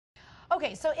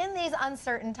Okay, so in these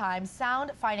uncertain times,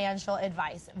 sound financial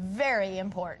advice, very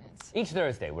important. Each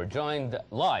Thursday, we're joined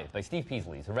live by Steve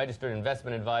Peasley. He's a registered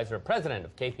investment advisor, president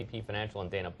of KPP Financial in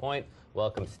Dana Point.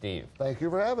 Welcome, Steve. Thank you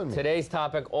for having me. Today's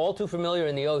topic, all too familiar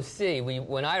in the OC.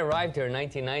 When I arrived here in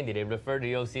 1990, they referred to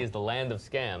the OC as the land of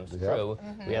scams. Yep. True.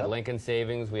 We had Lincoln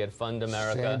Savings, we had Fund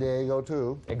America. San Diego,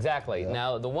 too. Exactly. Yep.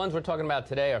 Now, the ones we're talking about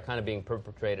today are kind of being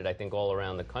perpetrated, I think, all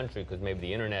around the country because maybe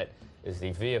the internet is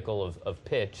the vehicle of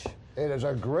pitch. It is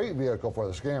a great vehicle for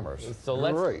the scammers. So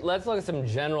let's look at some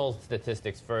general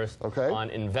statistics first on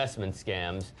investment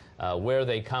scams, where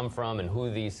they come from and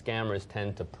who these scammers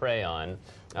tend to prey on.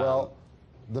 Well,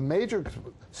 the major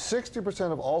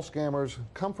 60% of all scammers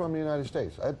come from the United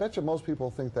States. I bet you most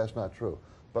people think that's not true.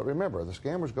 But remember, the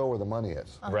scammers go where the money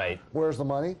is. Right. Where's the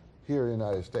money? Here in the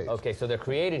United States. Okay, so they're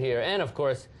created here, and of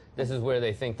course, this is where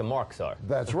they think the marks are.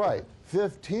 That's right.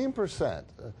 15%.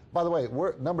 By the way,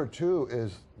 number 2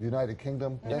 is the United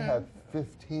Kingdom. They have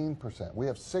 15%. We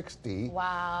have 60.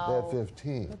 Wow. They have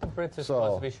 15. The Brits are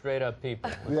supposed to be straight up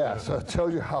people. Yeah, so it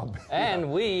tells you how big.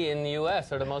 And we in the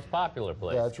U.S. are the most popular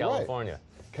place, That's California.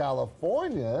 Right.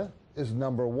 California is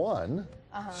number 1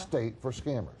 state for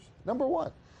scammers. Number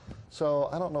 1. So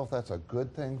I don't know if that's a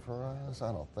good thing for us.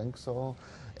 I don't think so.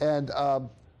 And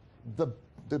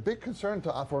the big concern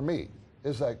for me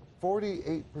is that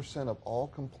 48% of all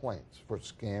complaints for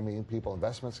scamming people,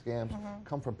 investment scams,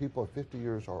 come from people 50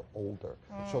 years or older.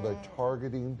 So they're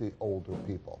targeting the older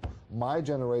people. My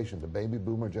generation, the baby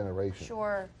boomer generation.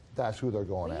 Sure. That's who they're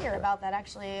going after. We hear about that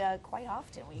actually quite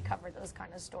often. We cover those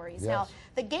kind of stories. Yes. Now,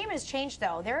 the game has changed,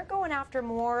 though. They're going after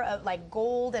more of like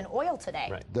gold and oil today.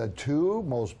 Right. The 2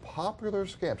 most popular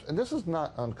scams, and this is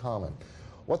not uncommon.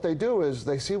 What they do is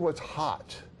they see what's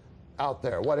hot out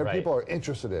there, what people are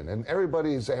interested in, and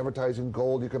everybody's advertising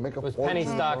gold. You can make a fortune. Penny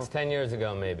stocks 10 years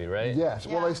ago, maybe, right? Yes.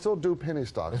 Yeah. Well, they still do penny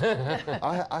stocks.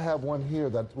 I have one here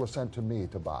that was sent to me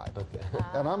to buy. Okay.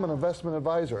 And I'm an investment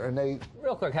advisor, and they...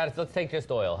 Real quick, let's take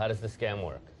just oil. How does the scam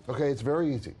work? Okay, it's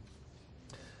very easy.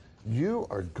 You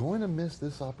are going to miss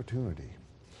this opportunity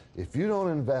if you don't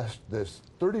invest this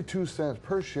 32 cents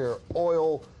per share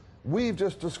oil. We've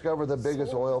just discovered the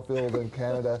biggest oil field in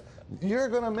Canada. You're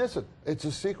going to miss it. It's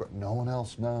a secret. No one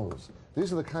else knows.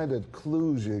 These are the kind of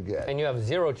clues you get. And you have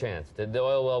 0 chance. The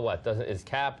oil well is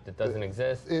capped, it doesn't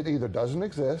exist? It either doesn't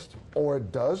exist, or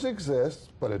it does exist,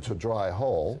 but it's a dry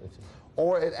hole,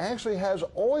 or it actually has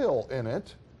oil in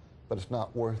it, but it's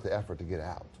not worth the effort to get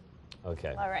out.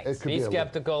 Okay. All right. Be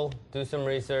skeptical, do some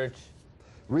research.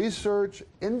 Research,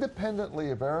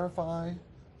 independently verify,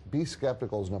 be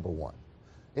skeptical is number 1.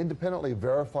 Independently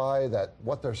verify that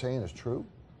what they're saying is true.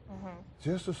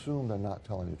 Just assume they're not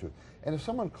telling you the truth. And if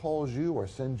someone calls you or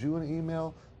sends you an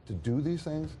email to do these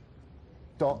things,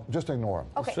 just ignore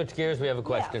them. Okay. Switch gears, we have a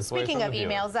question for you. Speaking of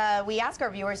emails, we ask our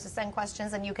viewers to send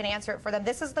questions and you can answer it for them.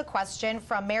 This is the question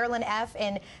from Marilyn F.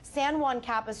 in San Juan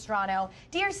Capistrano.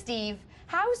 Dear Steve,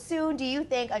 how soon do you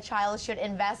think a child should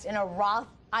invest in a Roth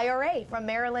IRA? From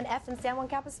Marilyn F. in San Juan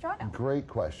Capistrano. Great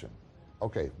question.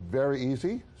 Okay, very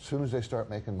easy, as soon as they start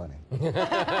making money.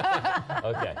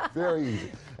 Okay. Very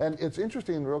easy. And it's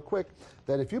interesting, real quick,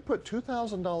 that if you put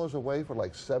 $2,000 away for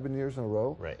like 7 years in a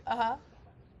row,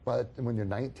 but when you're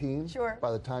 19,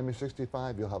 by the time you're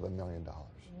 65, you'll have $1 million.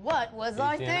 What was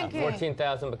I thinking?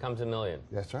 14,000 becomes $1 million.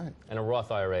 That's right. And a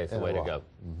Roth IRA is the way to go.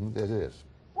 It is.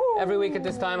 Every week at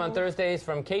this time on Thursdays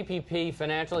from KPP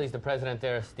Financial, he's the president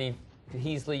there, Steve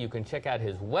Peasley. You can check out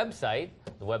his website.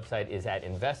 The website is at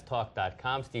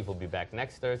InvestTalk.com. Steve will be back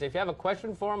next Thursday. If you have a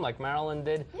question for him, like Marilyn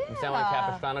did from San Juan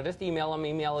Capistrano, just email him.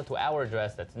 Email it to our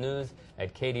address. That's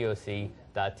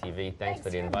news@kdoc.tv. Thanks for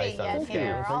the advice on the scam. Thank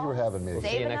you for having me. We'll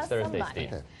see you next Thursday,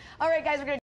 Steve. All right, guys, we're going to